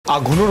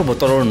আঘোণৰ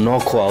বতৰৰ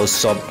না-খোৱা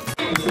উৎসৱ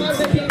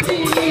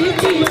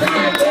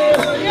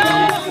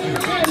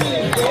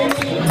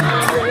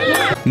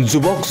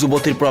যুৱক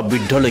যুৱতীৰ পৰা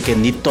বৃদ্ধলৈকে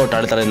নৃত্যৰ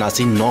তাৰে তাৰে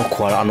নাচি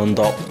না-খোৱাৰ আনন্দ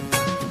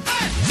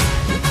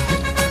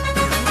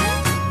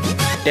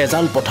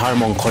তেজাল পথাৰ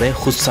মংসৰে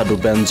সুস্বাদু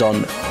ব্যঞ্জন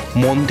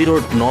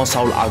মন্দিৰত ন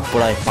চাউল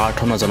আগবঢ়াই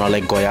প্ৰাৰ্থনা জনালে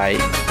গয়াই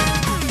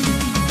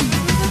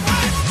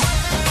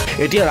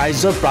এতিয়া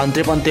ৰাজ্যৰ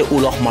প্ৰান্তে প্ৰান্তে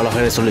উলহ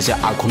মালহেৰে চলিছে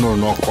আঘোণৰ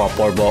না-খোৱা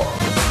পৰ্ব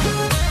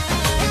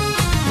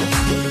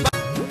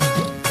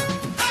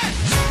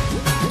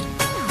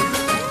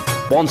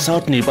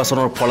পঞ্চায়ত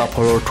নিৰ্বাচনৰ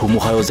ফলাফলৰ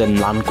ধুমুহায়ো যেন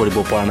ম্লান কৰিব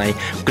পৰা নাই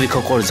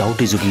কৃষকৰ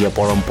জাউতি যুগীয়া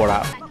পৰম্পৰা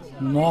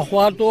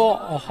না-খোৱাটো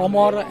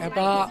অসমৰ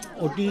এটা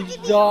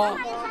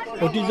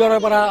অতীজৰে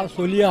পৰা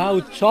চলি অহা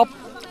উৎসৱ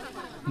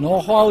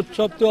না-খোৱা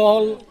উৎসৱটো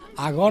হ'ল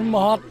আঘোণ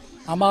মাহত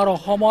আমাৰ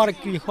অসমৰ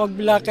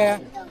কৃষকবিলাকে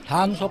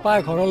ধান চপাই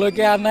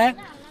ঘৰলৈকে আনে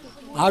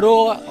আৰু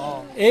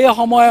এই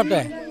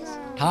সময়তে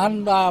ধান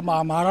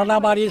মাৰণা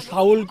মাৰি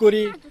চাউল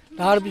কৰি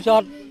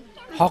তাৰপিছত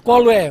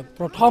সকলোৱে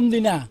প্ৰথম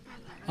দিনা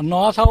ন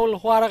চাউল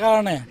খোৱাৰ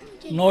কাৰণে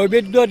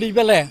নৈবেদ্য দি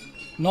পেলাই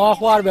ন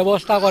খোৱাৰ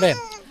ব্যৱস্থা কৰে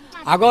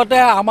আগতে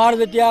আমাৰ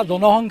যেতিয়া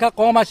জনসংখ্যা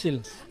কম আছিল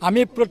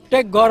আমি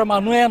প্ৰত্যেক ঘৰ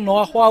মানুহে ন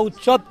খোৱা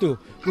উৎসৱটো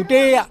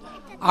গোটেই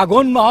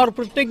আঘোণ মাহৰ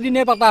প্ৰত্যেক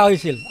দিনে পতা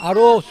হৈছিল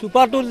আৰু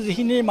চুপাটোৰ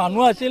যিখিনি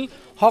মানুহ আছিল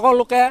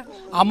সকলোকে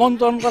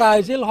আমন্ত্ৰণ কৰা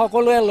হৈছিল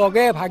সকলোৱে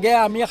লগে ভাগে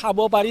আমি খাব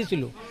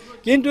পাৰিছিলোঁ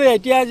কিন্তু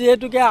এতিয়া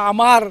যিহেতুকে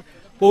আমাৰ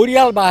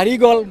পৰিয়াল বাঢ়ি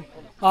গ'ল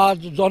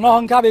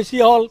জনসংখ্যা বেছি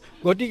হ'ল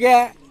গতিকে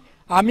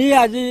আমি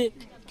আজি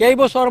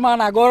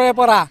কেইবছৰমান আগৰে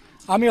পৰা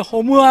আমি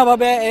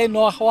সমূহীয়াভাৱে এই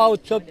না-খোৱা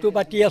উৎসৱটো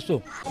পাতি আছোঁ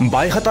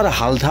বাইহাটাৰ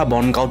হালধা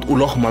বনগাঁৱত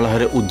উলহ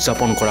মালহেৰে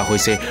উদযাপন কৰা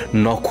হৈছে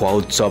না-খোৱা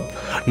উৎসৱ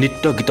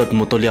নৃত্য গীতত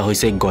মতলীয়া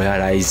হৈছে গয়া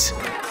ৰাইজ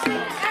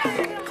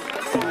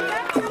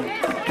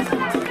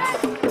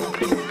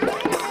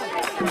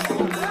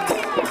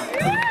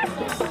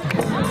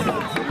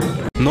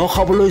ন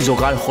খাবলৈ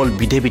যোগাৰ হ'ল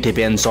বিধে বিধে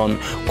ব্যঞ্জন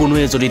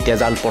কোনোৱে যদি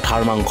তেজাল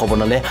পথাৰ মাংস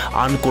বনালে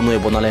আন কোনোৱে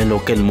বনালে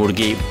লোকেল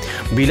মুৰ্গী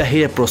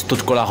বিলাহীৰে প্ৰস্তুত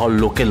কৰা হ'ল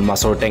লোকেল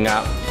মাছৰ টেঙা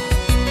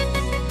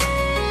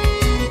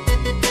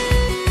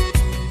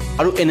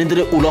আৰু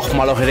এনেদৰে উলহ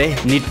মালহেৰে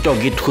নৃত্য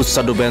গীত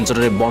সুস্বাদু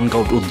ব্যঞ্জনেৰে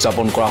বনগাঁৱত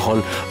উদযাপন কৰা হ'ল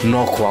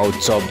না-খোৱা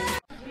উৎসৱ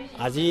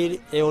আজিৰ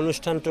এই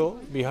অনুষ্ঠানটো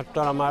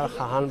বৃহত্তৰ আমাৰ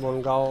সাহান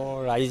বনগাঁও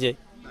ৰাইজে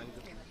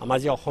আমাৰ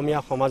যি অসমীয়া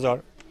সমাজৰ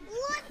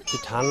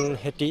ধান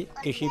খেতি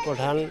কৃষি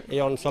প্ৰধান এই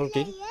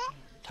অঞ্চলটিৰ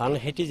ধান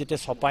খেতি যেতিয়া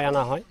চপাই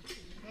অনা হয়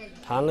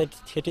ধান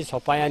খেতি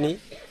চপাই আনি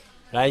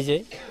ৰাইজে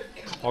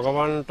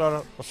ভগৱন্তৰ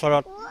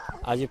ওচৰত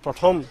আজি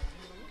প্ৰথম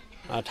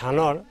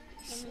ধানৰ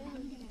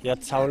ইয়াত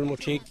চাউল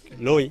মুঠি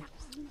লৈ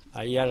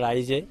ইয়াৰ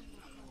ৰাইজে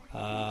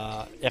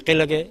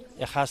একেলগে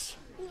এসাঁজ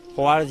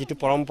খোৱাৰ যিটো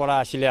পৰম্পৰা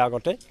আছিলে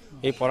আগতে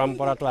এই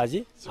পৰম্পৰাটো আজি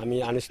আমি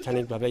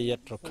আনুষ্ঠানিকভাৱে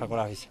ইয়াত ৰক্ষা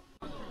কৰা হৈছে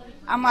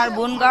আমাৰ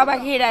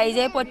বনগাঁওবাসী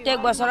ৰাইজে প্ৰত্যেক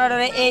বছৰৰ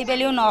দৰে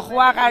এইবেলিও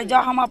না-খোৱা কাৰ্য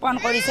সমাপন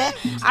কৰিছে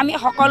আমি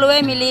সকলোৱে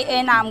মিলি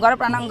এই নামঘৰ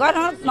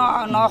প্ৰাংগণত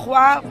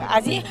না-খোৱা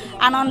আজি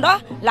আনন্দ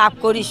লাভ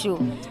কৰিছোঁ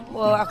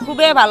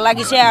খুবেই ভাল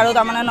লাগিছে আৰু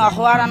তাৰমানে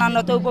না-খোৱাৰ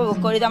আনন্দটো উপভোগ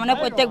কৰি তাৰমানে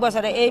প্ৰত্যেক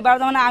বছৰে এইবাৰ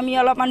তাৰমানে আমি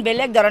অলপমান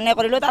বেলেগ ধৰণে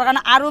কৰিলোঁ তাৰ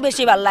কাৰণে আৰু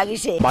বেছি ভাল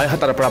লাগিছে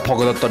বাইহাটাৰ পৰা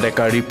ভগদত্ত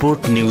ডেকাৰ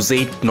ৰিপৰ্ট নিউজ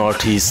 8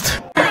 নৰ্থ ইষ্ট